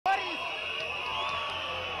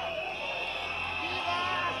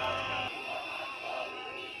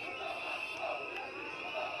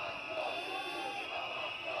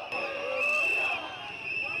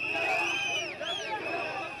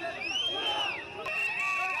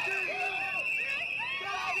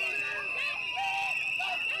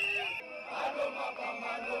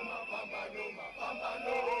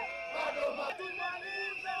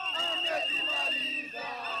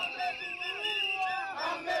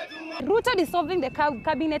Ruto dissolving the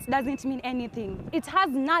cabinet doesn't mean anything. It has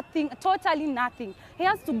nothing, totally nothing. He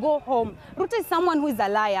has to go home. Ruto is someone who is a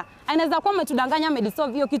liar. And as a kwame tudanganya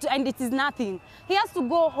medissolve hiyo kitu and it is nothing. He has to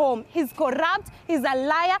go home. He's corrupt, he's a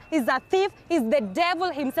liar, he's a thief, he's the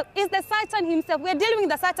devil himself, he's the Satan himself. We're dealing with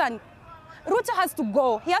the Satan. Ruto has to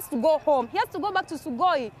go. He has to go home. He has to go back to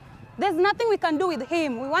Sugoi. There's nothing we can do with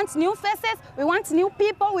him. We want new faces, we want new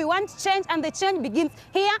people, we want change, and the change begins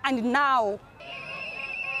here and now.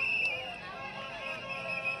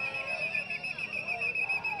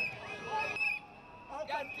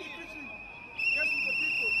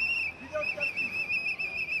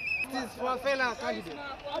 This is for a fellow candidate.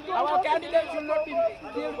 Our candidate should not be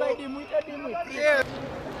killed by the Dimwit. Yeah.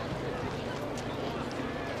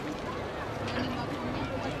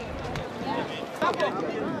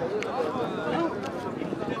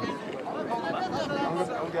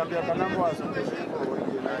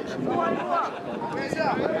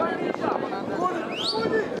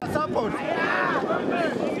 Support.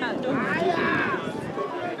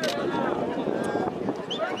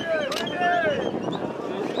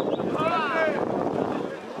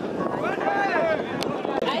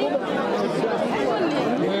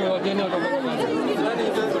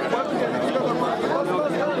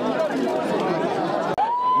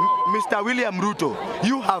 Mr. William Ruto,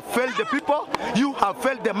 you have failed the people, you have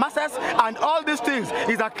failed the masses, and all these things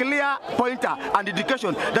is a clear pointer and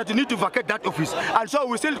indication that you need to vacate that office. And so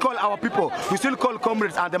we still call our people, we still call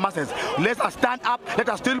comrades and the masses. Let us stand up, let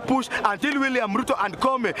us still push until William Ruto and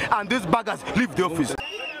Kome and these baggers leave the office.